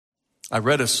I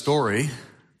read a story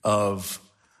of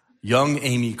young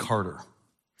Amy Carter,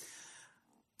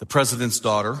 the president's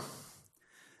daughter,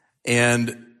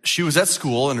 and she was at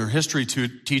school and her history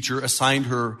teacher assigned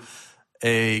her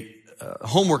a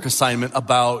homework assignment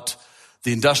about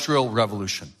the Industrial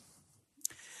Revolution.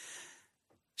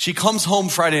 She comes home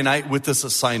Friday night with this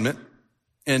assignment,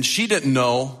 and she didn't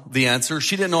know the answer.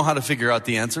 She didn't know how to figure out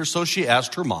the answer, so she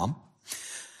asked her mom.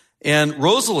 And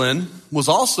Rosalind was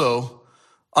also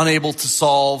unable to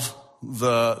solve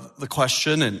the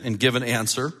question and give an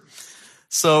answer.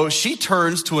 So she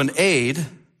turns to an aide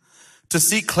to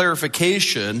seek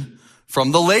clarification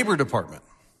from the Labor Department.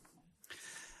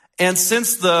 And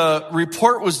since the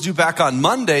report was due back on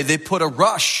Monday, they put a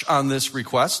rush on this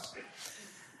request.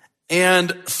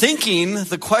 And thinking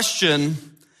the question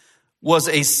was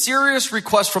a serious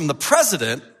request from the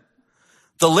president,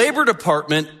 the Labor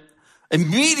Department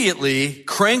immediately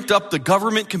cranked up the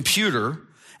government computer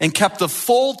and kept a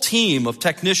full team of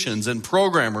technicians and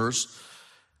programmers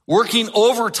working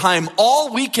overtime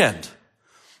all weekend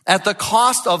at the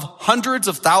cost of hundreds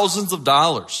of thousands of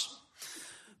dollars.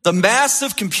 The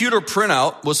massive computer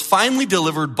printout was finally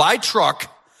delivered by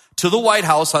truck to the White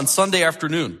House on Sunday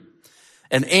afternoon.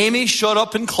 And Amy showed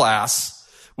up in class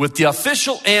with the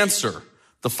official answer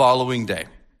the following day.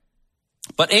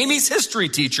 But Amy's history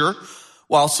teacher,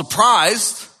 while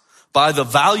surprised by the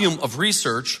volume of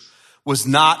research, was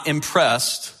not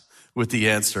impressed with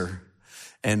the answer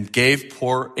and gave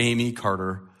poor Amy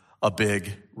Carter a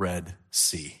big red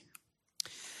C.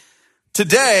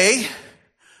 Today,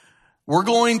 we're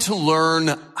going to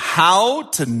learn how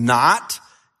to not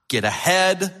get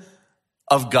ahead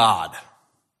of God.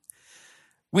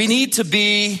 We need to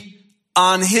be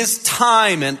on His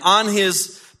time and on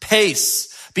His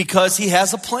pace because He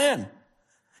has a plan.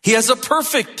 He has a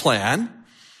perfect plan.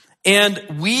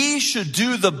 And we should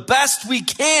do the best we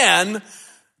can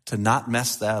to not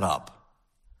mess that up.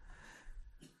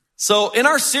 So in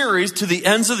our series, To the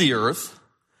Ends of the Earth,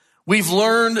 we've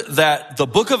learned that the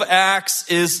book of Acts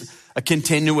is a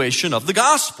continuation of the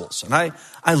Gospels. And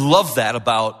I love that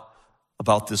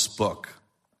about this book.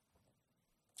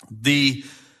 The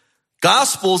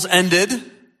Gospels ended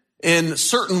in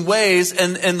certain ways,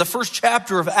 and the first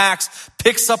chapter of Acts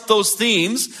picks up those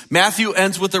themes. Matthew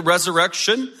ends with the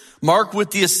resurrection, Mark with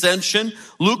the ascension,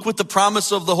 Luke with the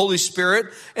promise of the Holy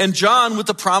Spirit, and John with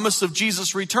the promise of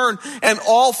Jesus' return. And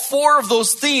all four of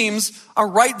those themes are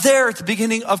right there at the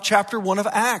beginning of chapter 1 of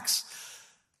Acts.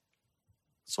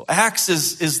 So Acts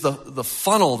is the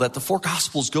funnel that the four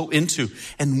Gospels go into,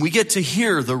 and we get to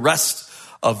hear the rest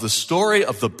of the story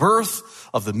of the birth,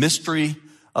 of the mystery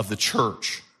of the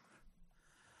church.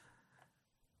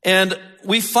 And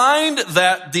we find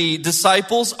that the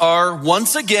disciples are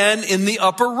once again in the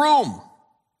upper room.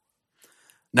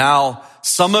 Now,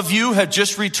 some of you have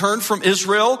just returned from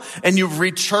Israel and you've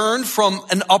returned from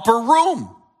an upper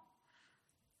room.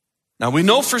 Now, we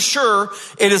know for sure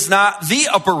it is not the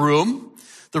upper room.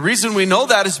 The reason we know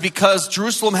that is because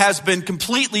Jerusalem has been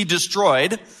completely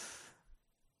destroyed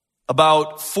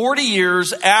about 40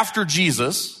 years after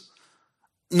Jesus.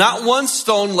 Not one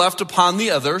stone left upon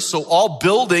the other, so all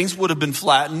buildings would have been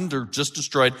flattened or just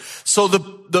destroyed. So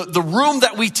the room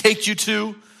that we take you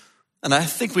to, and I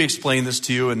think we explained this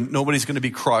to you and nobody's going to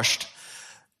be crushed,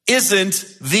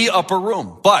 isn't the upper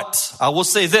room. But I will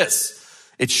say this,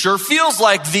 it sure feels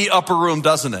like the upper room,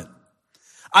 doesn't it?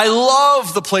 I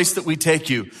love the place that we take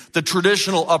you, the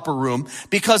traditional upper room,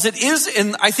 because it is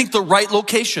in, I think, the right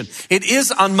location. It is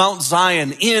on Mount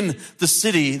Zion in the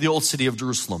city, the old city of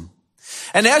Jerusalem.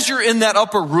 And as you're in that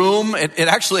upper room, it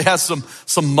actually has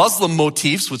some Muslim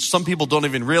motifs, which some people don't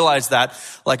even realize that,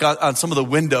 like on some of the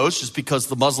windows, just because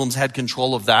the Muslims had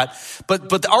control of that. But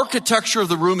the architecture of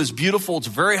the room is beautiful. It's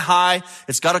very high.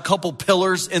 It's got a couple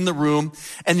pillars in the room,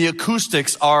 and the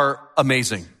acoustics are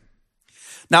amazing.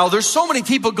 Now, there's so many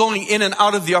people going in and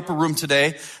out of the upper room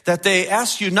today that they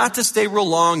ask you not to stay real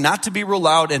long, not to be real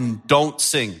loud, and don't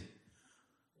sing.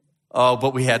 Oh,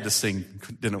 but we had to sing,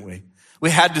 didn't we? We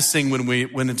had to sing when we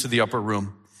went into the upper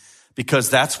room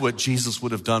because that's what Jesus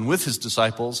would have done with his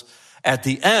disciples at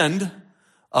the end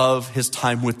of his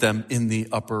time with them in the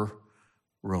upper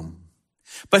room.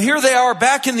 But here they are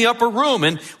back in the upper room,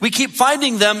 and we keep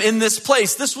finding them in this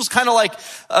place. This was kind of like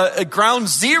a ground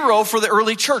zero for the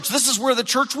early church. This is where the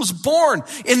church was born,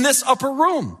 in this upper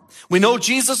room. We know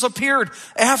Jesus appeared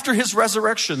after his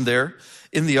resurrection there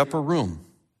in the upper room.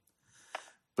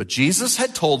 But Jesus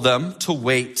had told them to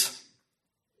wait,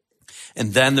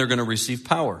 and then they're going to receive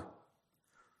power.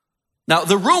 Now,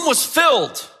 the room was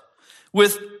filled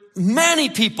with many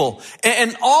people,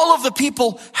 and all of the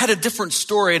people had a different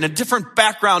story and a different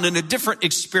background and a different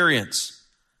experience.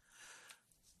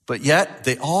 But yet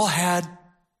they all had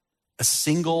a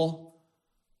single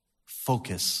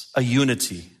focus, a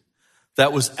unity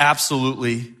that was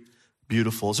absolutely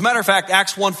beautiful. As a matter of fact,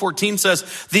 Acts 1:14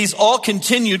 says, these all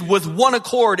continued with one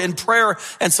accord in prayer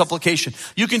and supplication.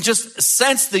 You can just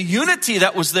sense the unity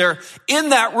that was there in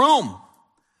that room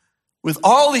with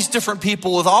all these different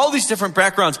people, with all these different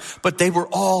backgrounds, but they were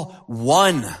all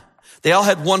one. They all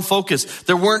had one focus.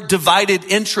 There weren't divided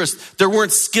interests. There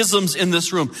weren't schisms in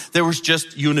this room. There was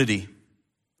just unity.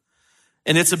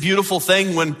 And it's a beautiful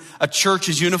thing when a church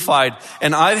is unified.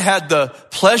 And I've had the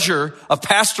pleasure of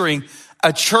pastoring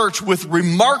a church with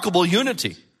remarkable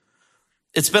unity.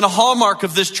 It's been a hallmark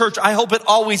of this church. I hope it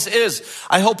always is.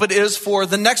 I hope it is for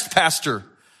the next pastor.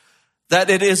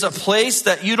 That it is a place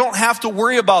that you don't have to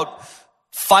worry about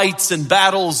fights and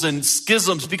battles and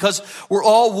schisms, because we're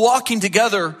all walking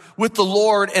together with the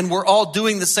Lord and we're all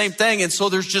doing the same thing. And so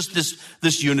there's just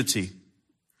this unity.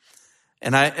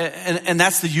 And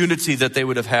that's the unity that they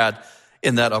would have had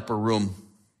in that upper room.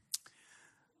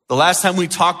 The last time we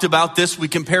talked about this, we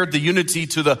compared the unity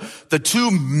to the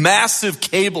two massive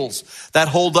cables that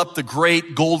hold up the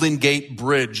great Golden Gate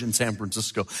Bridge in San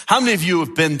Francisco. How many of you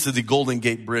have been to the Golden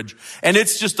Gate Bridge? And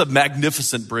it's just a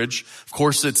magnificent bridge. Of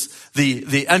course, it's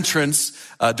the entrance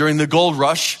during the gold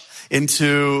rush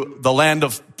into the land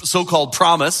of so-called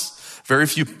promise. Very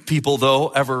few people, though,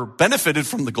 ever benefited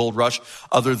from the gold rush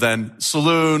other than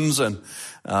saloons and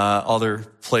other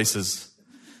places.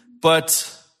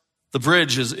 But the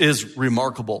bridge is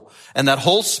remarkable. And that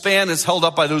whole span is held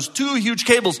up by those two huge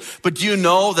cables. But do you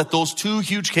know that those two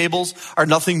huge cables are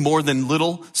nothing more than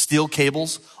little steel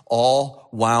cables, all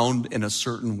wound in a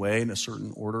certain way, in a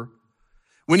certain order?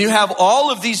 When you have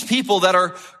all of these people that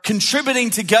are contributing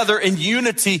together in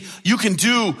unity, you can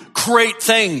do great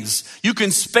things. You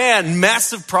can span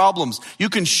massive problems. You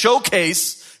can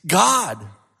showcase God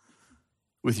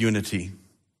with unity.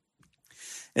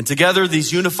 And together,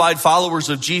 these unified followers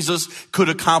of Jesus could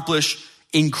accomplish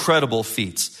incredible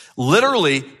feats,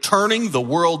 literally turning the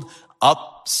world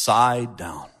upside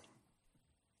down.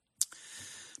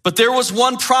 But there was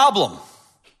one problem,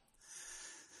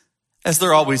 as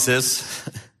there always is,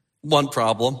 one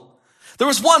problem. There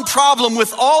was one problem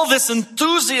with all this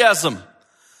enthusiasm.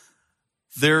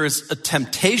 There is a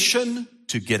temptation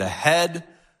to get ahead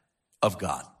of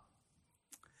God.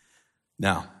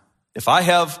 Now, if I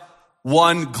have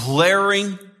one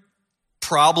glaring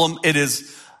problem, it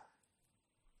is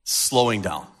slowing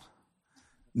down,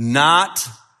 not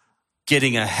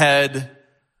getting ahead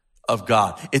of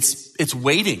God. It's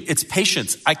waiting. It's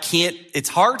patience. It's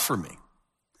hard for me.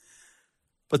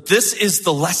 But this is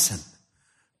the lesson.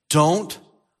 Don't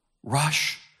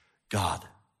rush God.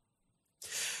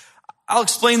 I'll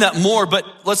explain that more, but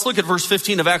let's look at verse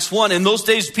 15 of Acts 1. In those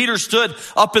days, Peter stood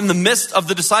up in the midst of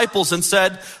the disciples and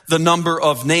said the number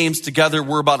of names together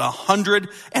were about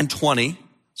 120.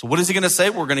 So what is he going to say?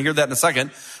 We're going to hear that in a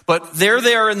second. But there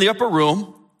they are in the upper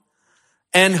room.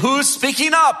 And who's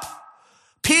speaking up?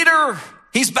 Peter.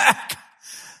 He's back.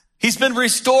 He's been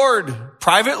restored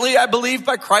privately, I believe,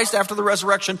 by Christ after the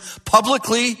resurrection,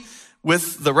 publicly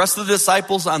with the rest of the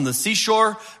disciples on the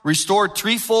seashore, restored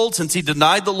threefold since he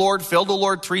denied the Lord, failed the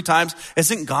Lord 3 times.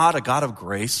 Isn't God a God of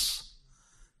grace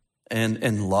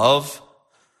and love?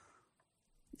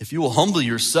 If you will humble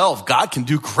yourself, God can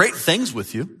do great things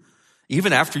with you,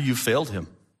 even after you failed him.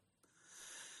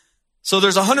 So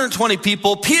there's 120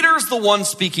 people. Peter's the one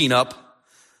speaking up,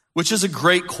 which is a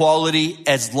great quality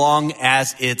as long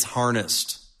as it's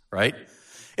harnessed, right?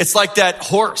 It's like that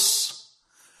horse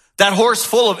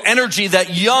full of energy,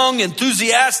 that young,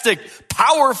 enthusiastic,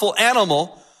 powerful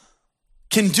animal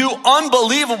can do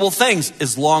unbelievable things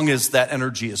as long as that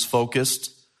energy is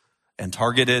focused and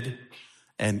targeted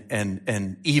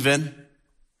and even.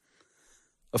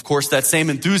 Of course, that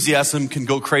same enthusiasm can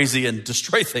go crazy and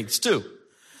destroy things too.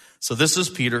 So this is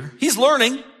Peter. He's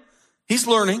learning.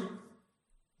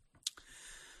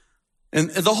 And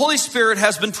the Holy Spirit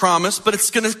has been promised, but it's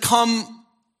going to come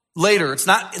later. It's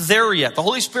not there yet. The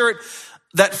Holy Spirit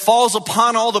that falls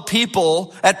upon all the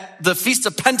people at the Feast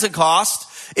of Pentecost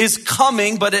is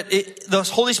coming, but the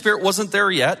Holy Spirit wasn't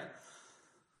there yet.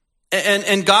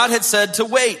 And God had said to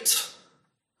wait.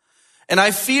 And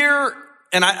I fear,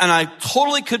 and I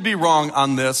totally could be wrong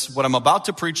on this, what I'm about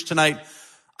to preach tonight.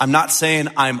 I'm not saying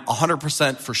I'm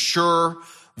 100% for sure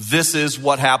this is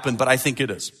what happened, but I think it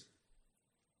is.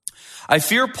 I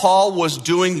fear Paul was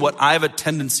doing what I have a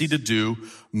tendency to do,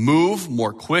 move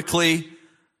more quickly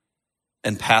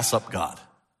and pass up God.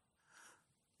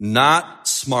 Not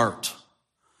smart.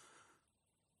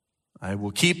 I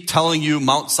will keep telling you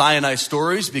Mount Sinai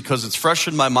stories because it's fresh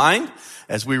in my mind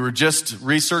as we were just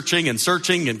researching and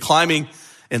searching and climbing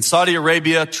in Saudi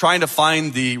Arabia, trying to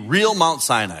find the real Mount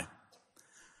Sinai.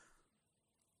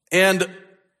 And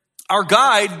our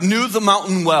guide knew the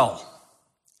mountain well.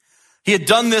 He had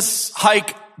done this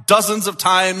hike dozens of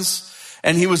times,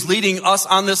 and he was leading us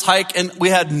on this hike, and we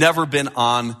had never been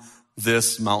on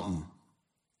this mountain.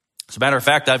 As a matter of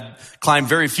fact, I've climbed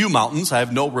very few mountains. I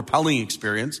have no rappelling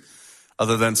experience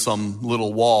other than some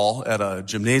little wall at a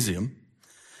gymnasium.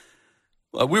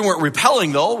 We weren't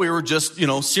rappelling though. We were just,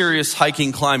 serious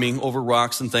hiking, climbing over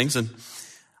rocks and things. And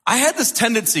I had this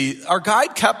tendency, our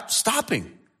guide kept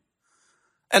stopping.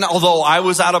 And although I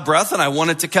was out of breath and I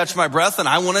wanted to catch my breath and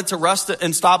I wanted to rest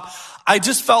and stop, I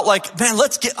just felt like, man,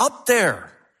 let's get up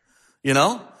there,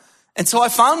 And so I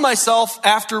found myself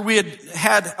after we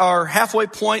had our halfway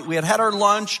point, we had our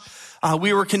lunch,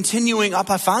 we were continuing up,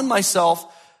 I found myself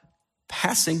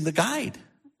passing the guide.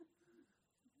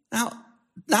 Now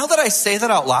that I say that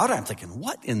out loud, I'm thinking,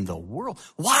 what in the world?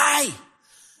 Why?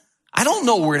 I don't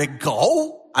know where to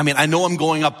go. I mean, I know I'm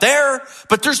going up there,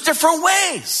 but there's different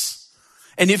ways.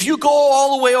 And if you go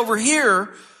all the way over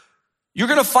here, you're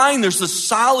going to find there's a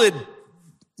solid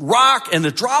rock and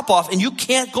the drop off, and you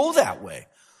can't go that way.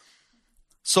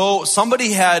 So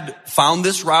somebody had found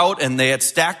this route and they had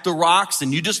stacked the rocks,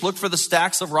 and you just look for the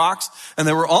stacks of rocks. And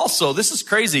there were also, this is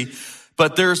crazy,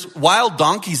 but there's wild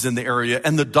donkeys in the area,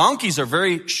 and the donkeys are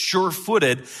very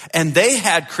sure-footed, and they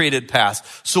had created paths.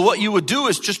 So what you would do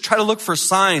is just try to look for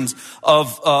signs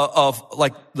of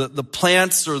like the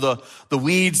plants or the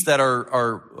weeds that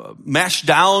are mashed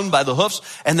down by the hoofs,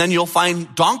 and then you'll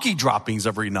find donkey droppings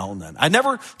every now and then. I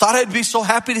never thought I'd be so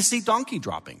happy to see donkey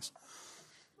droppings.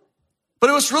 But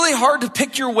it was really hard to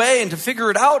pick your way and to figure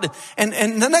it out.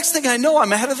 And the next thing I know,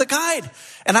 I'm ahead of the guide.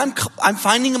 And I'm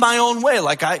finding my own way,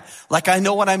 like I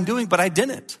know what I'm doing, but I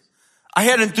didn't. I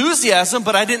had enthusiasm,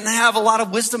 but I didn't have a lot of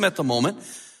wisdom at the moment.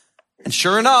 And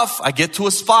sure enough, I get to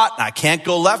a spot and I can't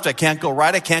go left, I can't go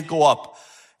right, I can't go up.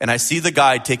 And I see the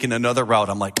guide taking another route.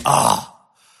 I'm like,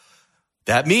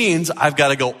 that means I've got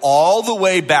to go all the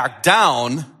way back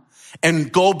down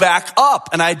and go back up.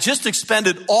 And I just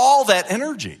expended all that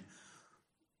energy.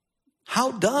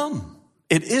 How dumb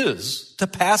it is to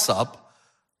pass up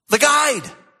the guide.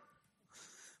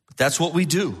 But that's what we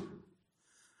do.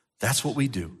 That's what we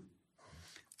do.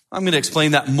 I'm going to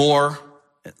explain that more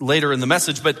later in the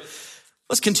message, but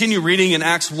let's continue reading in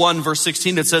Acts 1 verse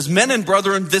 16. It says, men and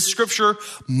brethren, this scripture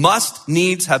must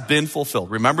needs have been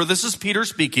fulfilled. Remember, this is Peter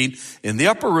speaking in the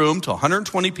upper room to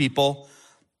 120 people.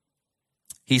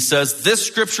 He says, this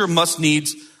scripture must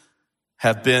needs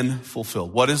have been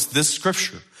fulfilled. What is this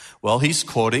scripture? Well, he's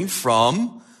quoting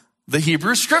from the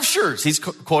Hebrew scriptures. He's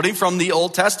quoting from the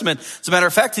Old Testament. As a matter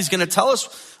of fact, he's going to tell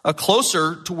us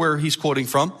closer to where he's quoting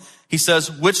from. He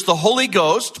says, which the Holy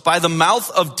Ghost by the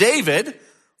mouth of David.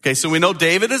 Okay, so we know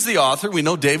David is the author. We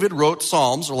know David wrote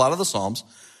Psalms, a lot of the Psalms.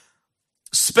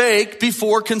 Spake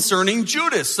before concerning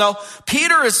Judas. Now,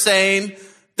 Peter is saying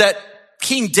that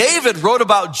King David wrote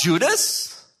about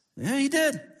Judas. Yeah, he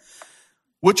did.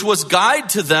 Which was guide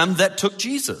to them that took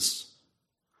Jesus.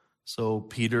 So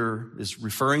Peter is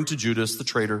referring to Judas, the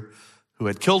traitor who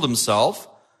had killed himself.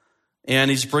 And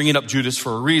he's bringing up Judas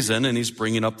for a reason, and he's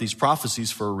bringing up these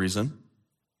prophecies for a reason.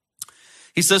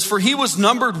 He says, for he was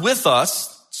numbered with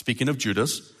us, speaking of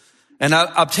Judas, and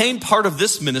obtained part of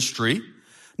this ministry.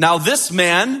 Now this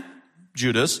man,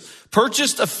 Judas,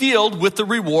 purchased a field with the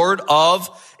reward of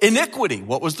iniquity.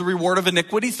 What was the reward of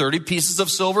iniquity? 30 pieces of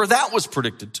silver. That was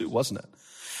predicted too, wasn't it?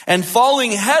 And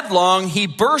falling headlong, he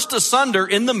burst asunder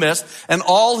in the midst, and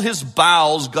all his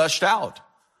bowels gushed out.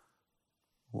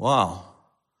 Wow.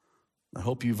 I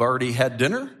hope you've already had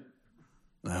dinner.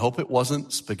 I hope it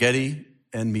wasn't spaghetti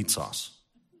and meat sauce.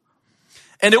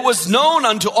 And it was known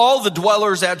unto all the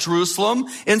dwellers at Jerusalem,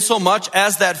 insomuch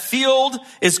as that field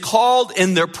is called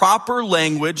in their proper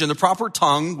language, in the proper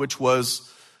tongue, which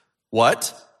was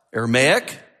what?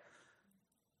 Aramaic?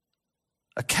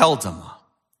 Akeldama.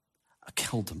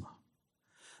 Akeldama.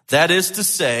 That is to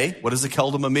say, what does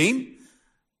Akeldama mean?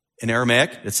 In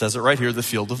Aramaic, it says it right here, the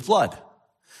field of blood.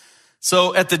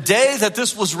 So at the day that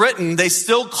this was written, they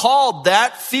still called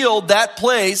that field, that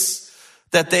place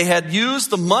that they had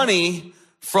used the money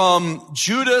from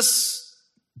Judas'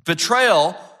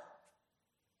 betrayal,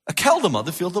 Akeldama,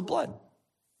 the field of blood.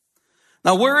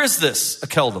 Now, where is this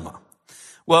Akeldama?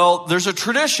 Well, there's a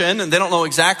tradition, and they don't know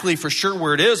exactly for sure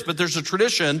where it is, but there's a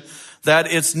tradition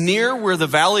that it's near where the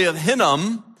Valley of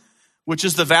Hinnom, which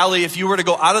is the valley, if you were to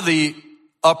go out of the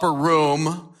upper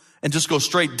room and just go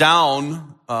straight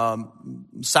down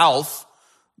south,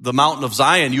 the mountain of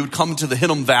Zion, you would come to the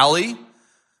Hinnom Valley,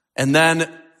 and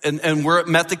then and where it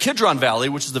met the Kidron Valley,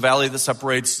 which is the valley that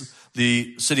separates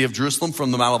the city of Jerusalem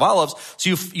from the Mount of Olives. So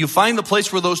you find the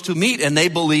place where those two meet, and they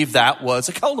believe that was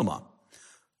a Keldama,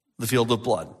 the field of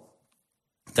blood.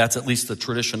 That's at least the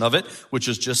tradition of it, which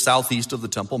is just southeast of the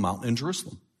Temple Mount in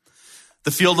Jerusalem.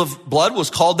 The field of blood was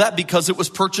called that because it was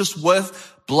purchased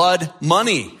with blood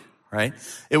money, right?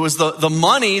 It was the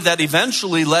money that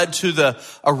eventually led to the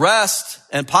arrest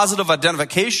and positive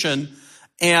identification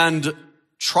and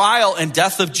trial and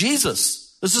death of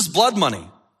Jesus. This is blood money.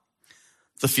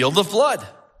 The field of blood.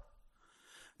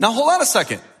 Now hold on a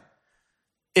second.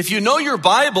 If you know your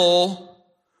Bible,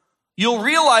 you'll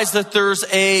realize that there's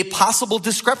a possible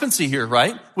discrepancy here,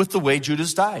 right? With the way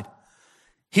Judas died.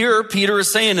 Here, Peter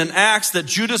is saying in Acts that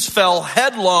Judas fell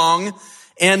headlong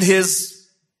and his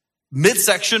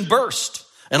midsection burst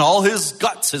and all his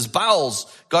guts, his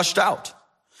bowels gushed out.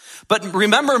 But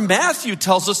remember, Matthew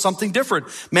tells us something different.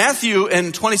 Matthew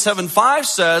in 27:5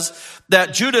 says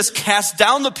that Judas cast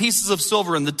down the pieces of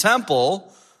silver in the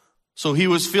temple. So he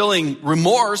was feeling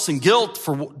remorse and guilt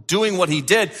for doing what he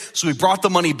did. So he brought the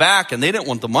money back, and they didn't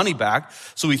want the money back.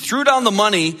 So he threw down the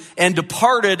money and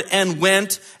departed and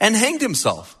went and hanged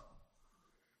himself.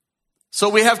 So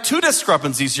we have two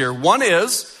discrepancies here. One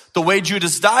is the way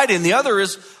Judas died, and the other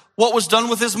is what was done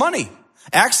with his money.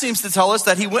 Acts seems to tell us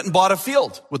that he went and bought a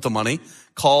field with the money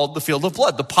called the field of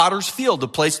blood, the potter's field, the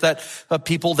place that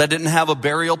people that didn't have a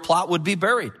burial plot would be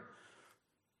buried.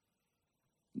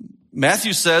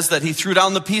 Matthew says that he threw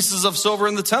down the pieces of silver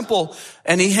in the temple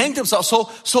and he hanged himself.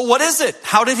 So what is it?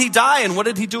 How did he die and what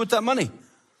did he do with that money?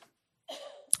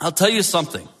 I'll tell you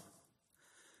something.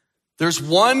 There's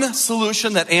one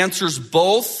solution that answers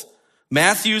both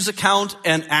Matthew's account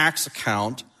and Acts'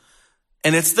 account,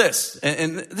 and it's this.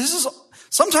 And this is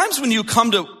sometimes when you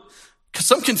come to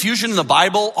some confusion in the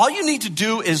Bible, all you need to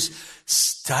do is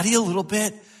study a little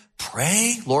bit,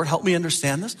 pray, Lord, help me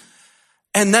understand this.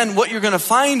 And then what you're going to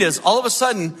find is all of a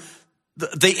sudden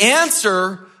the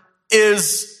answer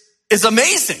is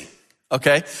amazing.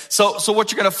 Okay. So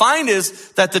what you're going to find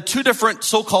is that the two different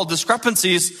so-called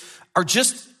discrepancies are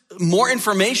just more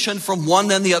information from one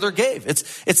than the other gave.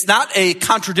 It's not a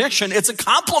contradiction. It's a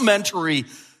complementary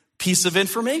piece of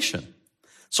information.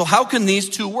 So how can these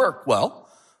two work? Well,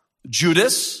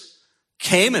 Judas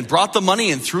came and brought the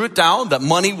money and threw it down. That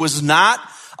money was not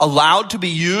allowed to be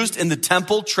used in the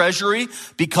temple treasury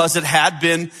because it had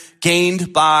been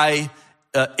gained by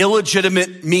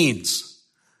illegitimate means.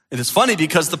 It is funny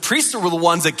because the priests were the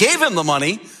ones that gave him the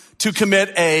money to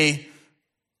commit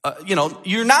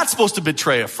you're not supposed to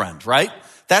betray a friend, right?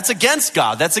 That's against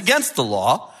God. That's against the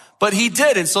law. But he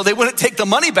did. And so they wouldn't take the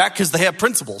money back because they have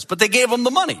principles, but they gave him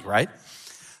the money, right?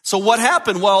 So what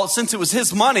happened? Well, since it was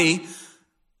his money,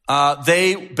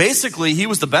 he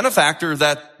was the benefactor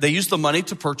that they used the money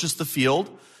to purchase the field.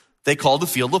 They called the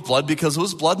field of blood because it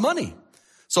was blood money.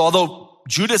 So although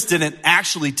Judas didn't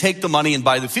actually take the money and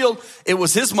buy the field, it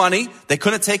was his money. They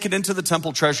couldn't take it into the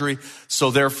temple treasury. So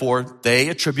therefore they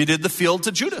attributed the field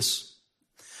to Judas.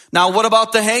 Now, what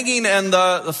about the hanging and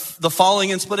the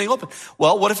falling and splitting open?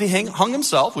 Well, what if he hung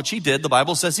himself, which he did. The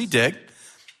Bible says he did.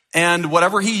 And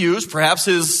whatever he used, perhaps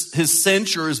his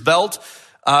cinch or his belt,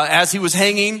 as he was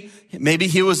hanging, maybe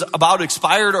he was about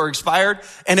expired,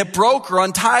 and it broke or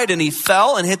untied, and he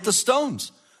fell and hit the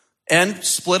stones and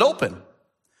split open.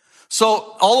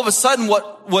 So all of a sudden,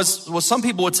 what some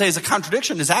people would say is a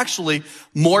contradiction is actually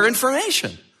more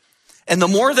information. And the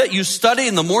more that you study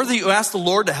and the more that you ask the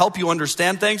Lord to help you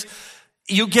understand things,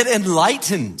 you get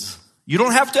enlightened. You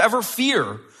don't have to ever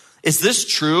fear. Is this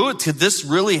true? Did this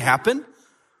really happen?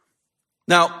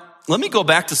 Now, let me go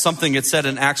back to something it said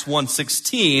in Acts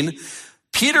 1:16.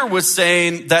 Peter was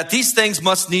saying that these things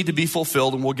must need to be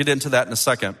fulfilled, and we'll get into that in a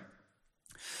second.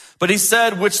 But he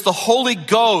said, which the Holy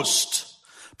Ghost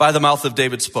by the mouth of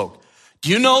David spoke. Do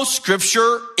you know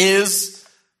Scripture is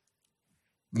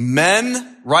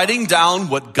men writing down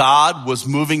what God was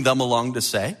moving them along to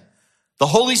say? The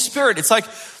Holy Spirit, it's like,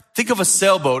 think of a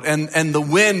sailboat and the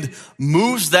wind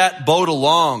moves that boat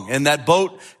along, and that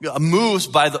boat moves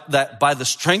by the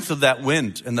strength of that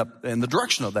wind and the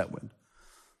direction of that wind.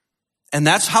 And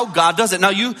that's how God does it.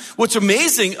 Now what's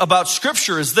amazing about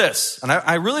Scripture is this, and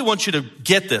I really want you to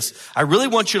get this. I really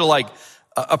want you to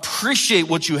appreciate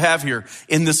what you have here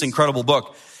in this incredible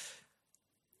book.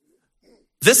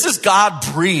 This is God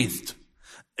breathed.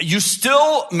 You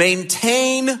still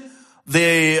maintain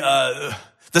the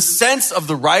sense of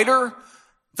the writer,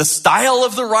 the style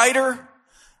of the writer,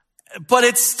 but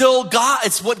it's still God.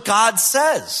 It's what God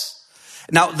says.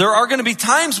 Now, there are going to be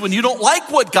times when you don't like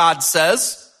what God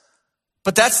says,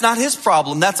 But that's not his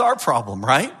problem. That's our problem,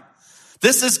 right?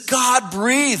 This is God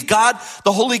breathed. God,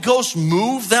 the Holy Ghost,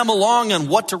 moved them along on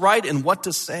what to write and what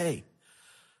to say.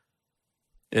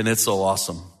 And it's so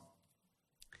awesome.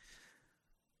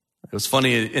 It was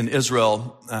funny in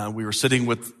Israel, we were sitting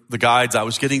with the guides. I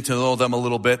was getting to know them a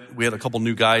little bit. We had a couple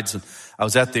new guides, and I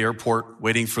was at the airport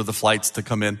waiting for the flights to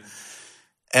come in.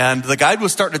 And the guide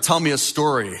was starting to tell me a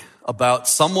story about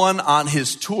someone on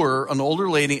his tour, an older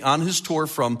lady on his tour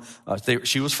from,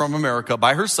 she was from America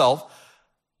by herself.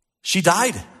 She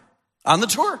died on the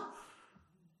tour.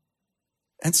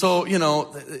 And so,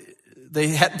 they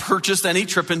hadn't purchased any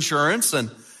trip insurance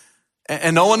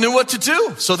and no one knew what to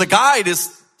do. So the guide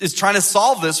is trying to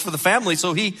solve this for the family.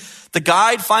 So the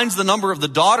guide finds the number of the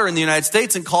daughter in the United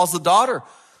States and calls the daughter.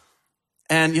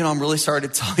 And, I'm really sorry to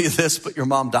tell you this, but your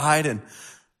mom died. And,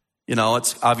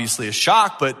 it's obviously a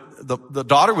shock, but the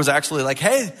daughter was actually like,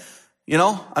 hey,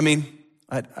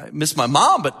 I miss my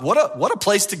mom, but what a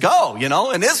place to go,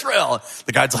 in Israel.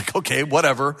 The guy's like, okay,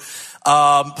 whatever.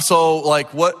 So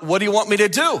like, what do you want me to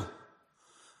do?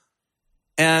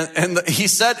 And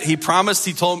he promised,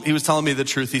 he was telling me the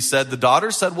truth. He said, the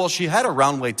daughter said, well, she had a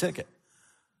round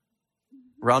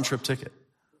trip ticket.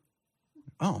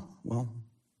 Oh, well,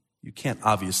 you can't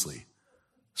obviously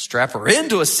strap her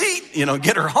into a seat,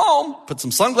 get her home, put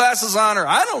some sunglasses on her.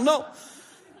 I don't know.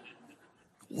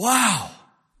 Wow.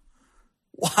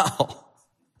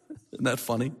 Isn't that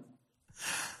funny?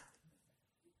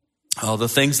 Oh, the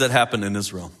things that happen in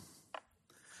Israel.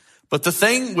 But the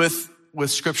thing with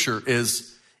Scripture is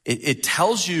it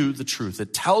tells you the truth.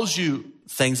 It tells you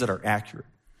things that are accurate.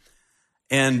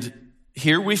 And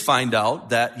here we find out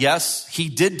that, yes, he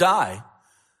did die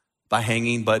by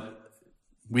hanging, but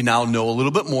we now know a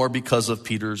little bit more because of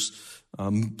Peter's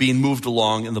being moved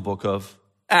along in the book of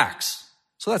Acts.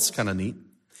 So that's kind of neat.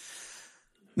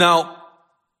 Now,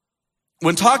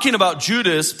 when talking about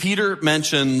Judas, Peter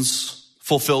mentions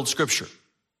fulfilled Scripture.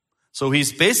 So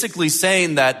he's basically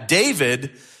saying that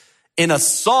David, in a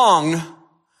song,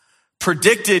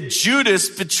 predicted Judas'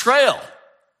 betrayal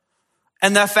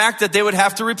and the fact that they would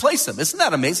have to replace him. Isn't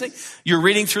that amazing? You're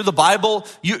reading through the Bible.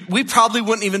 We probably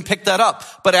wouldn't even pick that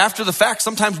up. But after the fact,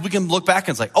 sometimes we can look back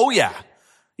and say, oh yeah,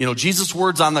 Jesus'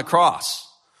 words on the cross.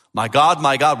 My God,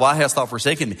 why hast thou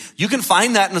forsaken me? You can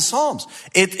find that in the Psalms.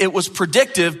 It was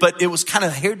predictive, but it was kind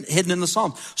of hidden in the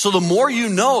Psalms. So the more you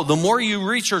know, the more you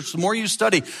research, the more you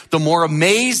study, the more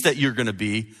amazed that you're going to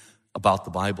be about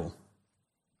the Bible.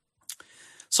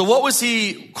 So what was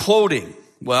he quoting?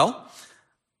 Well,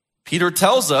 Peter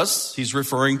tells us he's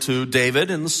referring to David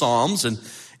in the Psalms,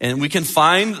 and we can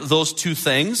find those two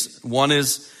things. One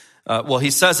is,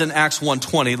 he says in Acts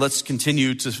 1:20, let's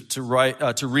continue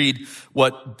to read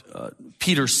what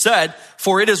Peter said,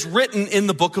 for it is written in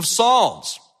the book of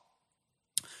Psalms.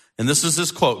 And this is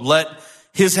his quote, let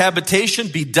his habitation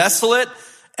be desolate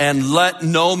and let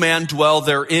no man dwell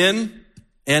therein,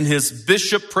 and his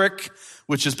bishopric,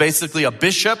 which is basically a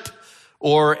bishop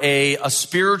or a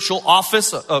spiritual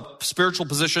office, a spiritual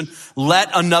position, let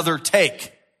another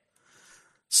take.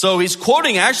 So he's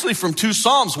quoting actually from two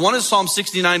Psalms. One is Psalm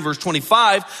 69 verse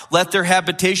 25, let their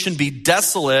habitation be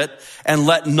desolate and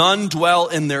let none dwell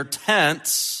in their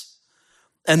tents.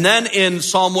 And then in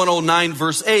Psalm 109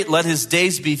 verse 8, let his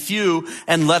days be few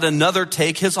and let another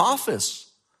take his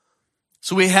office.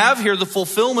 So we have here the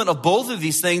fulfillment of both of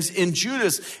these things in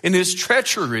Judas, in his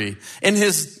treachery, in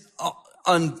his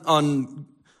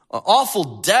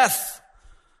awful death.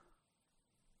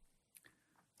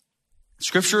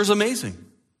 Scripture is amazing.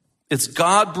 It's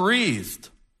God-breathed.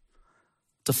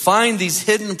 To find these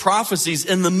hidden prophecies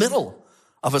in the middle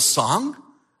of a song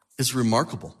is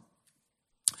remarkable.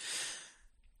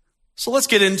 So let's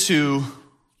get into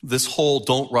this whole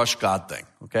don't rush God thing,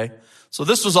 okay? So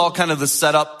this was all kind of the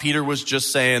setup. Peter was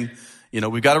just saying,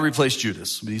 we've got to replace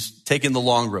Judas. He's taking the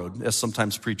long road, as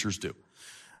sometimes preachers do.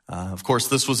 Of course,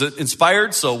 this was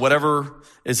inspired, so whatever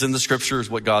is in the Scripture is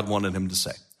what God wanted him to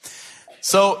say.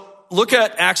 So look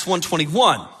at Acts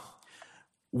 1:21.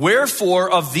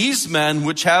 Wherefore of these men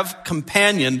which have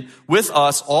companioned with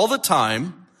us all the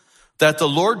time, that the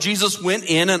Lord Jesus went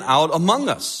in and out among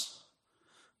us.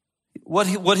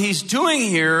 What he's doing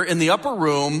here in the upper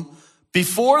room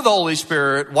before the Holy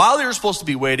Spirit, while they were supposed to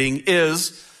be waiting,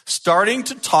 is starting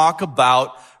to talk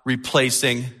about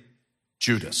replacing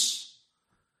Judas.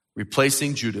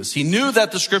 Replacing Judas. He knew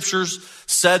that the Scriptures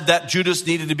said that Judas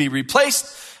needed to be replaced,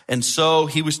 and so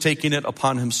he was taking it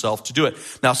upon himself to do it.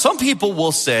 Now, some people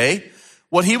will say,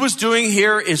 what he was doing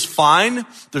here is fine.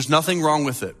 There's nothing wrong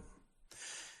with it.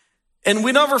 And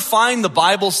we never find the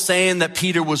Bible saying that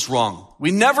Peter was wrong.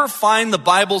 We never find the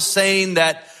Bible saying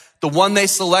that the one they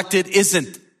selected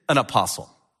isn't an apostle.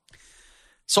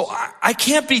 So I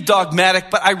can't be dogmatic,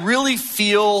 but I really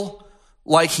feel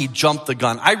like he jumped the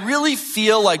gun. I really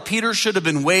feel like Peter should have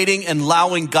been waiting and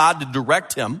allowing God to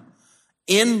direct him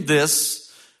in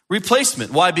this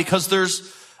replacement. Why? Because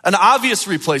there's an obvious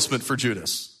replacement for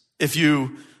Judas. If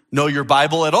you know your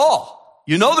Bible at all,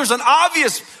 you know there's an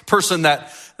obvious person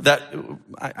that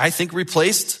I think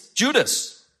replaced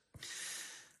Judas.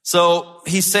 So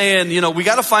he's saying, we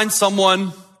got to find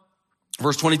someone.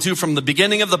 Verse 22, from the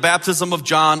beginning of the baptism of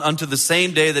John unto the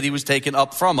same day that he was taken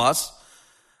up from us,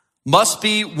 must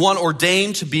be one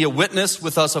ordained to be a witness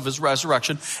with us of his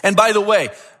resurrection. And by the way,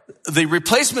 the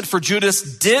replacement for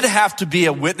Judas did have to be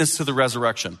a witness to the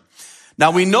resurrection.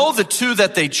 Now we know the two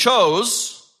that they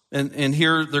chose, and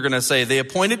here they're going to say they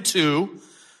appointed two,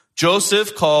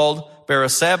 Joseph called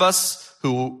Barabbas,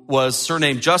 who was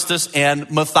surnamed Justus,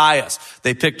 and Matthias.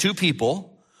 They picked two people.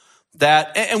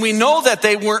 And we know that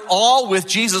they weren't all with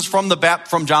Jesus from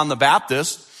John the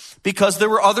Baptist, because there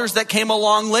were others that came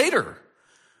along later.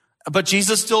 But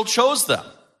Jesus still chose them.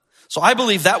 So I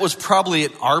believe that was probably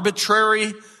an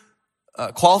arbitrary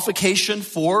qualification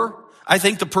for, I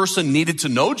think the person needed to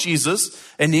know Jesus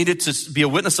and needed to be a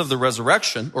witness of the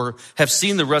resurrection or have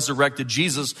seen the resurrected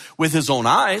Jesus with his own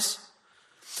eyes.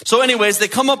 So anyways, they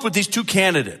come up with these two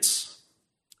candidates,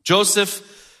 Joseph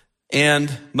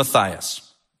and Matthias.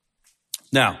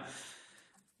 Now,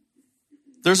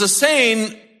 there's a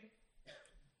saying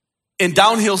in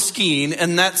downhill skiing,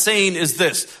 and that saying is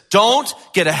this: don't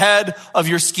get ahead of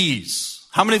your skis.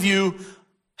 How many of you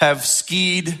have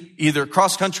skied either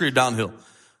cross country or downhill?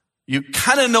 You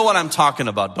kind of know what I'm talking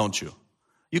about, don't you?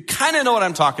 You kind of know what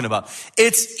I'm talking about.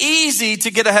 It's easy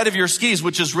to get ahead of your skis,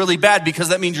 which is really bad because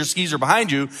that means your skis are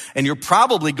behind you and you're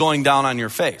probably going down on your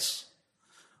face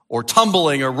or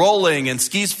tumbling or rolling and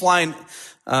skis flying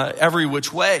every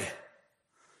which way.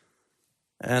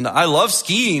 And I love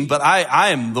skiing, but I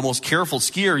am the most careful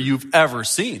skier you've ever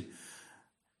seen.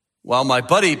 While my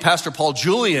buddy, Pastor Paul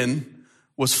Julian,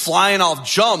 was flying off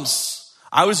jumps,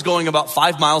 I was going about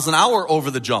 5 miles an hour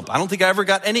over the jump. I don't think I ever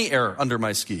got any air under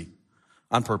my ski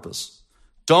on purpose.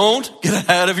 Don't get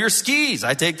ahead of your skis.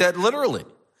 I take that literally.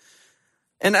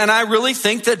 And I really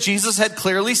think that Jesus had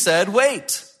clearly said,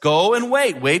 wait. Go and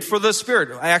wait for the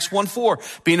Spirit. Acts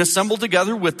 1:4, being assembled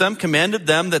together with them, commanded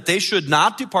them that they should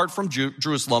not depart from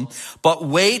Jerusalem, but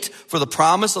wait for the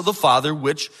promise of the Father,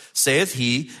 which saith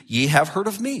he, ye have heard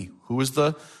of me. Who was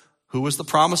the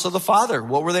promise of the Father?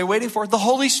 What were they waiting for? The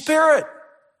Holy Spirit.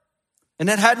 And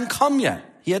it hadn't come yet.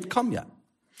 He hadn't come yet.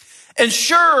 And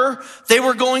sure, they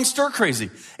were going stir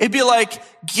crazy. It'd be like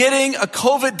getting a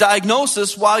COVID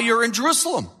diagnosis while you're in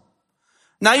Jerusalem.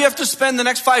 Now you have to spend the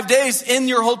next 5 days in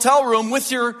your hotel room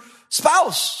with your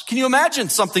spouse. Can you imagine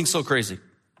something so crazy?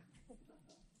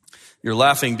 You're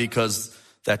laughing because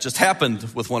that just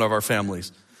happened with one of our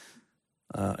families.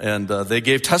 And they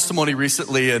gave testimony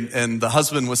recently, and the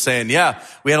husband was saying, yeah,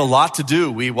 we had a lot to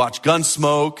do. We watched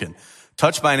Gunsmoke and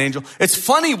Touched by an Angel. It's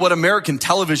funny what American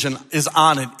television is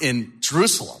on in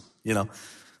Jerusalem.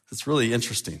 It's really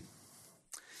interesting.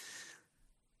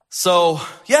 So,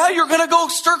 yeah, you're going to go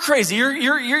stir crazy. You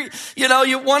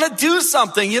want to do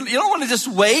something. You don't want to just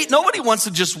wait. Nobody wants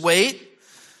to just wait.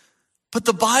 But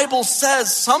the Bible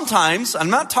says sometimes,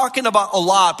 I'm not talking about a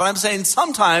lot, but I'm saying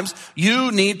sometimes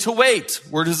you need to wait.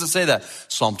 Where does it say that?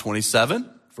 Psalm 27,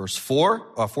 verse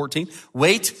 14.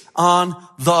 Wait on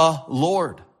the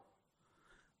Lord.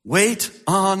 Wait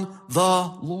on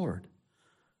the Lord.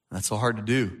 That's so hard to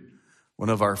do. One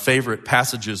of our favorite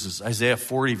passages is Isaiah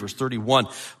 40, verse 31.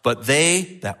 But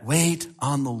they that wait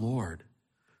on the Lord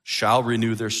shall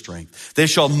renew their strength. They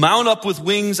shall mount up with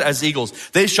wings as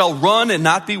eagles. They shall run and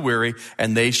not be weary,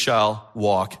 and they shall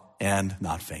walk and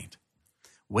not faint.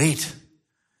 Wait.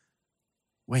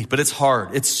 But it's hard.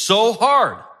 It's so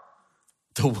hard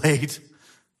to wait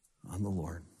on the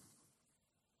Lord.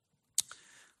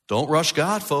 Don't rush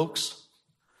God, folks.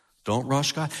 Don't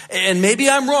rush God. And maybe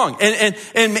I'm wrong.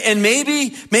 And maybe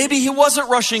he wasn't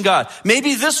rushing God.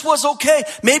 Maybe this was okay.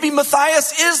 Maybe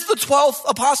Matthias is the 12th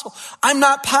apostle. I'm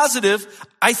not positive.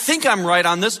 I think I'm right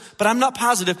on this, but I'm not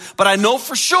positive. But I know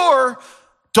for sure,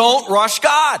 don't rush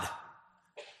God.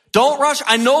 Don't rush.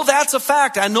 I know that's a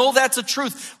fact. I know that's a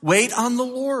truth. Wait on the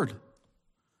Lord.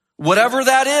 Whatever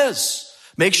that is.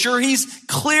 Make sure he's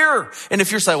clear. And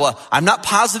if you're saying, well, I'm not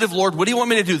positive, Lord, what do you want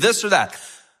me to do? This or that?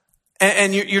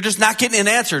 And you're just not getting an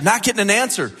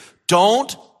answer.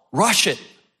 Don't rush it.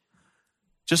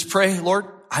 Just pray, Lord,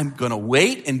 I'm going to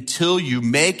wait until you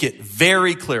make it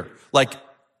very clear. Like,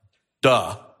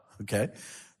 duh. Okay.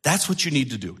 That's what you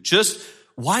need to do. Just,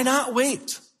 why not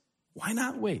wait? Why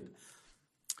not wait?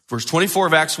 Verse 24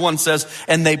 of Acts 1 says,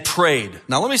 and they prayed.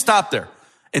 Now let me stop there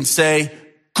and say,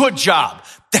 good job.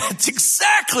 That's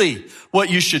exactly what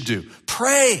you should do.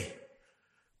 Pray.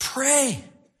 Pray.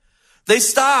 They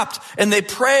stopped and they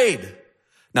prayed.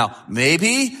 Now,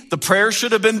 maybe the prayer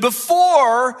should have been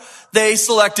before they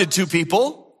selected two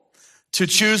people to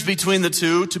choose between the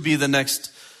two to be the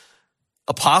next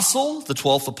apostle, the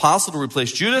 12th apostle to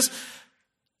replace Judas.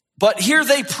 But here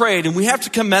they prayed, and we have to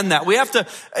commend that. We have to,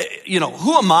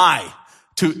 who am I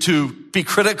to be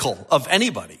critical of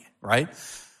anybody, right?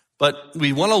 But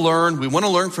we want to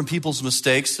learn from people's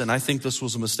mistakes, and I think this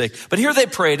was a mistake. But here they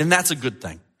prayed, and that's a good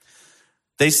thing.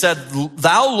 They said,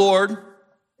 thou, Lord,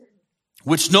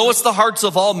 which knowest the hearts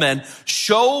of all men,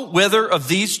 show whether of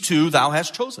these two thou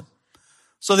hast chosen.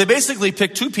 So they basically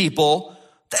picked two people,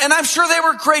 and I'm sure they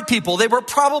were great people. They were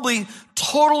probably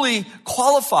totally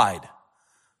qualified.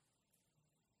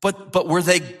 But were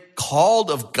they called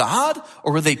of God,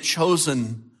 or were they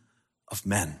chosen of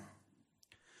men?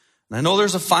 And I know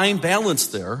there's a fine balance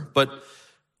there, but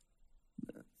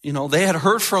they had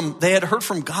heard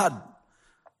from God.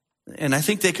 And I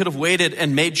think they could have waited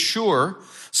and made sure.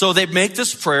 So they make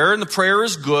this prayer, and the prayer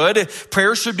is good.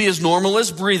 Prayer should be as normal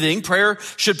as breathing. Prayer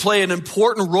should play an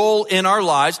important role in our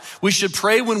lives. We should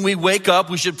pray when we wake up.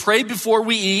 We should pray before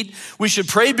we eat. We should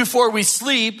pray before we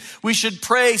sleep. We should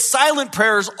pray silent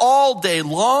prayers all day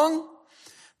long.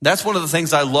 That's one of the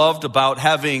things I loved about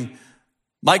having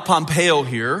Mike Pompeo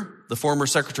here, the former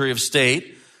Secretary of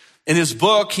State. In his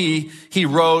book, he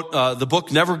wrote, the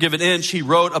book Never Give an Inch, he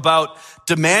wrote about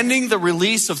demanding the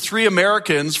release of 3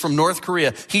 Americans from North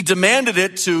Korea. He demanded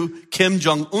it to Kim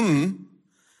Jong-un,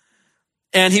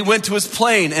 and he went to his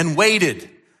plane and waited.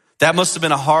 That must have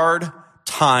been a hard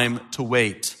time to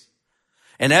wait.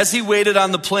 And as he waited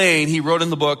on the plane, he wrote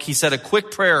in the book, he said a quick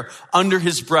prayer under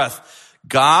his breath.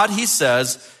 God, he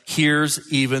says,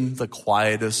 hears even the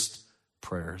quietest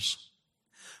prayers.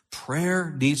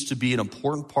 Prayer needs to be an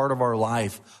important part of our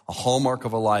life, a hallmark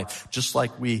of our life, just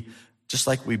like we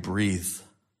breathe.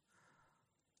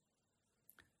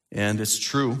 And it's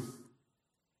true.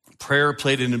 Prayer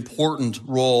played an important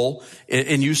role.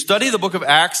 And you study the book of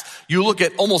Acts, you look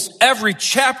at almost every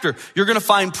chapter, you're going to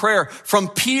find prayer from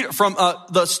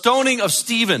the stoning of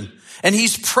Stephen. And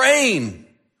he's praying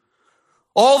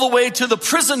all the way to the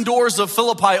prison doors of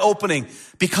Philippi opening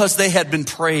because they had been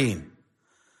praying.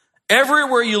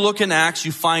 Everywhere you look in Acts,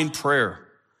 you find prayer.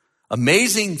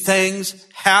 Amazing things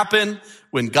happen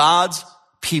when God's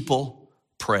people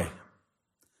pray.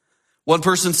 One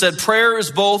person said prayer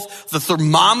is both the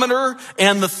thermometer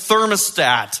and the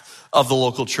thermostat of the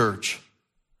local church.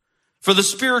 For the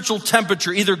spiritual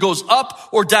temperature either goes up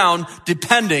or down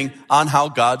depending on how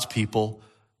God's people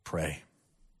pray.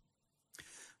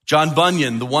 John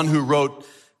Bunyan, the one who wrote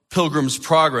Pilgrim's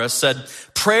Progress, said,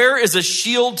 prayer is a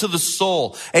shield to the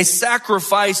soul, a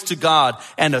sacrifice to God,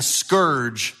 and a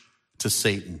scourge to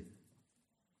Satan.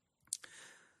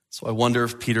 So I wonder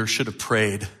if Peter should have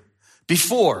prayed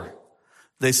before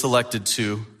they selected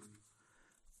 2,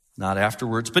 not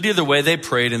afterwards. But either way, they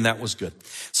prayed, and that was good.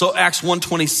 So Acts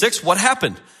 1:26, what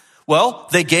happened? Well,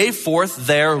 they gave forth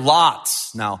their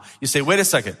lots. Now, you say, wait a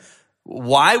second.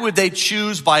 Why would they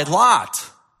choose by lot?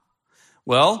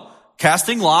 Well,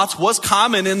 casting lots was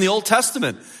common in the Old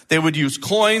Testament. They would use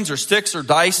coins or sticks or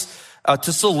dice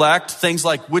to select things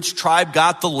like which tribe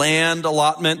got the land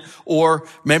allotment. Or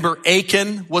remember,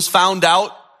 Achan was found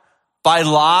out by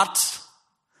lot,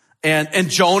 and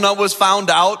Jonah was found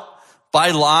out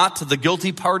by lot, the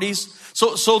guilty parties.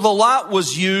 So the lot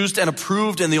was used and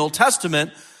approved in the Old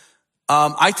Testament.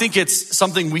 I think it's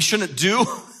something we shouldn't do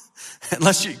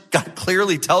unless God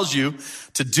clearly tells you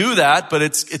to do that. But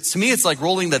it's to me, it's like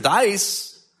rolling the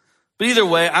dice. But either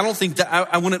way, I don't think that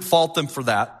I wouldn't fault them for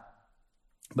that,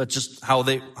 but just how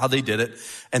they did it.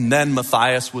 And then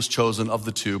Matthias was chosen of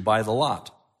the 2 by the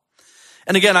lot.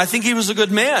 And again, I think he was a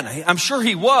good man. I'm sure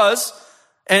he was.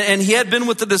 And he had been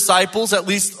with the disciples at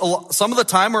least some of the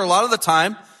time or a lot of the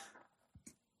time.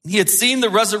 He had seen the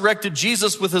resurrected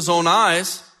Jesus with his own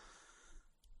eyes.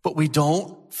 But we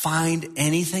don't find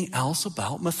anything else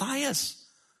about Matthias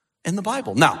in the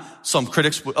Bible. Now, some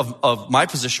critics of my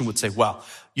position would say, well,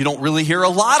 you don't really hear a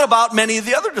lot about many of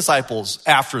the other disciples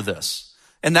after this.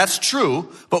 And that's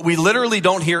true, but we literally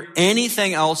don't hear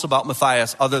anything else about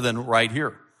Matthias other than right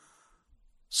here.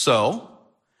 So,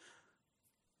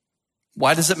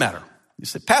 why does it matter? You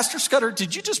say, Pastor Scudder,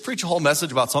 did you just preach a whole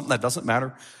message about something that doesn't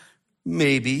matter?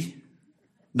 Maybe.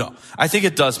 No, I think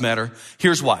it does matter.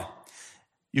 Here's why.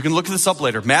 You can look this up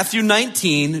later. Matthew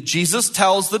 19, Jesus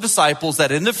tells the disciples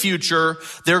that in the future,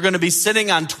 they're going to be sitting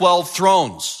on 12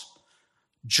 thrones.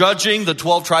 judging the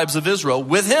 12 tribes of Israel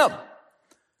with him.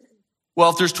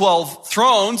 Well, if there's 12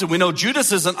 thrones, and we know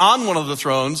Judas isn't on one of the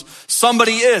thrones,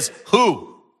 somebody is.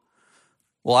 Who?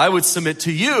 Well, I would submit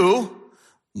to you,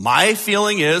 my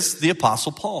feeling is the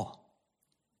Apostle Paul.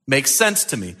 Makes sense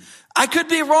to me. I could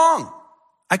be wrong.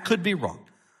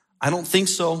 I don't think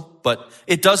so, but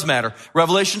it does matter.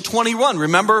 Revelation 21,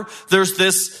 remember there's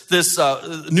this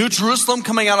New Jerusalem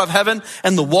coming out of heaven,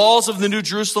 and the walls of the New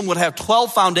Jerusalem would have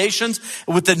 12 foundations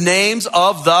with the names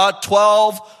of the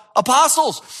 12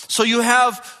 apostles. So you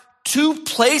have two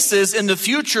places in the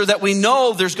future that we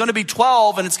know there's going to be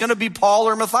 12, and it's going to be Paul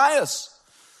or Matthias.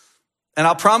 And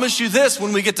I'll promise you this,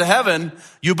 when we get to heaven,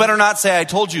 you better not say, I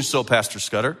told you so, Pastor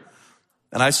Scudder.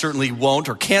 And I certainly won't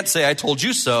or can't say I told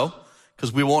you so,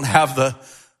 because we won't have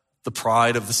the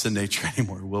pride of the sin nature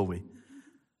anymore, will we?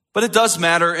 But it does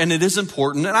matter, and it is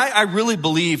important. And I really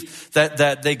believe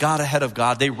that they got ahead of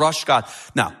God. They rushed God.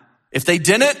 Now, if they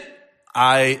didn't,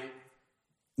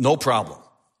 no problem.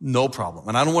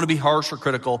 And I don't want to be harsh or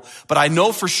critical, but I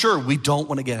know for sure we don't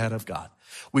want to get ahead of God.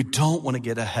 We don't want to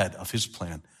get ahead of his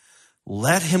plan.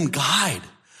 Let him guide.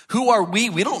 Who are we?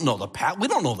 We don't know the path. We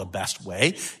don't know the best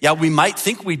way. Yeah, we might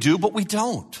think we do, but we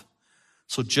don't.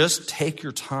 So just take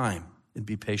your time and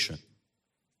be patient.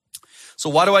 So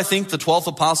why do I think the 12th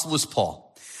apostle is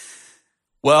Paul?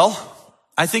 Well,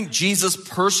 I think Jesus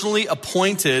personally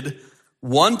appointed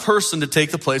one person to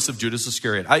take the place of Judas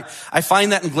Iscariot. I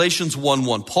find that in Galatians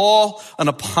 1:1. Paul, an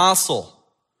apostle,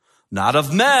 not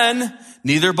of men,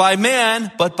 neither by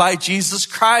man, but by Jesus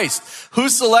Christ. Who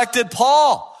selected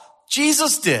Paul?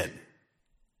 Jesus did.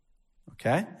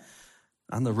 Okay?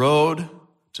 On the road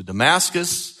to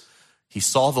Damascus, he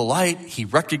saw the light. He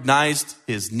recognized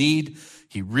his need.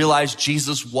 He realized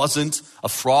Jesus wasn't a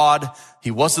fraud.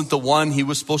 He wasn't the one he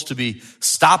was supposed to be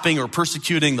stopping or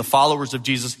persecuting the followers of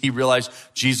Jesus. He realized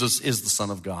Jesus is the Son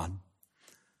of God.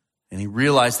 And he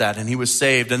realized that, and he was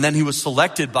saved. And then he was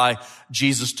selected by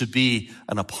Jesus to be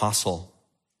an apostle.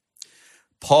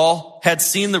 Paul had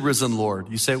seen the risen Lord.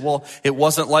 You say, well, it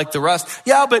wasn't like the rest.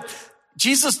 Yeah, but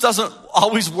Jesus doesn't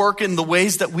always work in the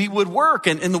ways that we would work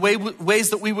and in the ways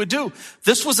that we would do.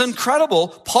 This was incredible.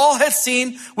 Paul had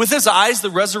seen with his eyes the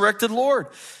resurrected Lord.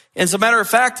 As a matter of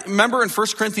fact, remember in 1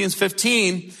 Corinthians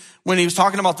 15, when he was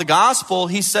talking about the gospel,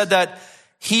 he said that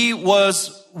he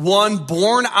was one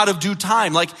born out of due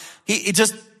time. Like it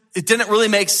didn't really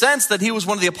make sense that he was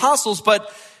one of the apostles,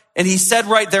 and he said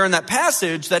right there in that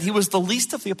passage that he was the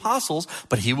least of the apostles,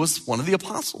 but he was one of the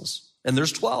apostles. And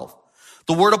there's 12.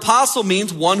 The word apostle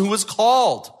means one who is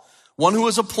called, one who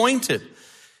is appointed.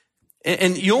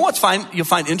 And you know what's you'll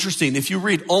find interesting? If you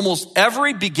read almost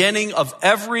every beginning of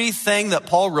everything that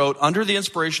Paul wrote under the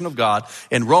inspiration of God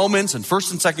in Romans and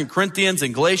 1st and 2nd Corinthians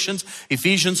and Galatians,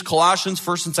 Ephesians, Colossians,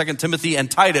 1st and 2nd Timothy,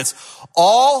 and Titus,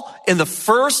 all in the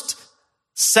first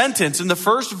sentence, in the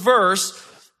first verse,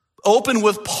 open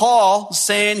with Paul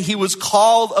saying he was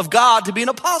called of God to be an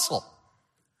apostle.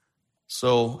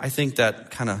 So I think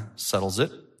that kind of settles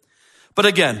it. But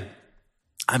again,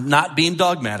 I'm not being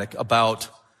dogmatic about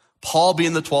Paul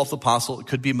being the 12th apostle. It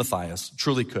could be Matthias,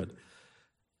 truly could.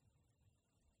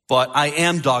 But I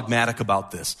am dogmatic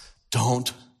about this.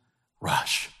 Don't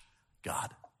rush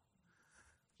God.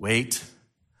 Wait,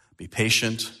 be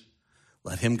patient,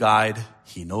 let him guide.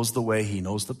 He knows the way, he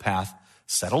knows the path.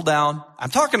 Settle down. I'm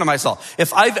talking to myself.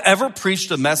 If I've ever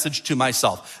preached a message to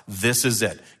myself, this is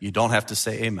it. You don't have to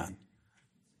say amen.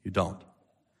 You don't.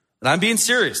 And I'm being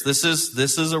serious. This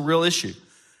is a real issue.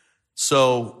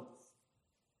 So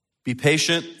be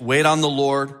patient, wait on the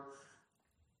Lord,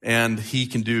 and he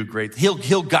can do great.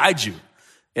 He'll guide you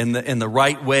in the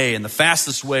right way, in the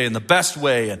fastest way, in the best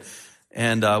way,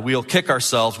 and we'll kick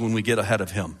ourselves when we get ahead of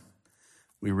him.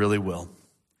 We really will.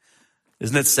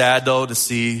 Isn't it sad, though, to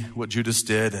see what Judas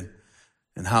did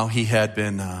and how he had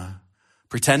been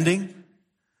pretending,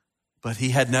 but he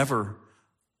had never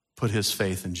put his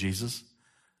faith in Jesus?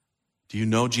 Do you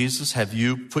know Jesus? Have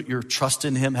you put your trust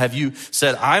in him? Have you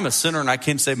said, I'm a sinner and I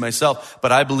can't save myself,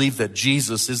 but I believe that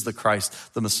Jesus is the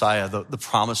Christ, the Messiah, the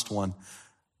promised one,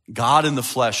 God in the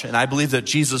flesh, and I believe that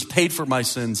Jesus paid for my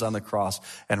sins on the cross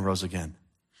and rose again?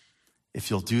 If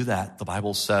you'll do that, the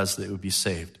Bible says that it would be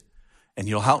saved. And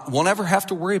you won't ever have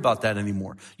to worry about that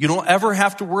anymore. You don't ever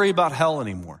have to worry about hell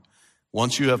anymore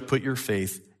once you have put your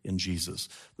faith in Jesus,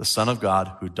 the Son of God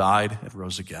who died and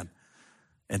rose again.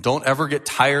 And don't ever get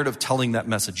tired of telling that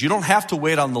message. You don't have to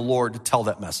wait on the Lord to tell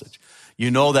that message.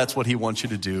 You know that's what he wants you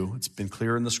to do. It's been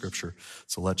clear in the scripture.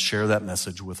 So let's share that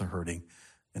message with a hurting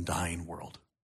and dying world.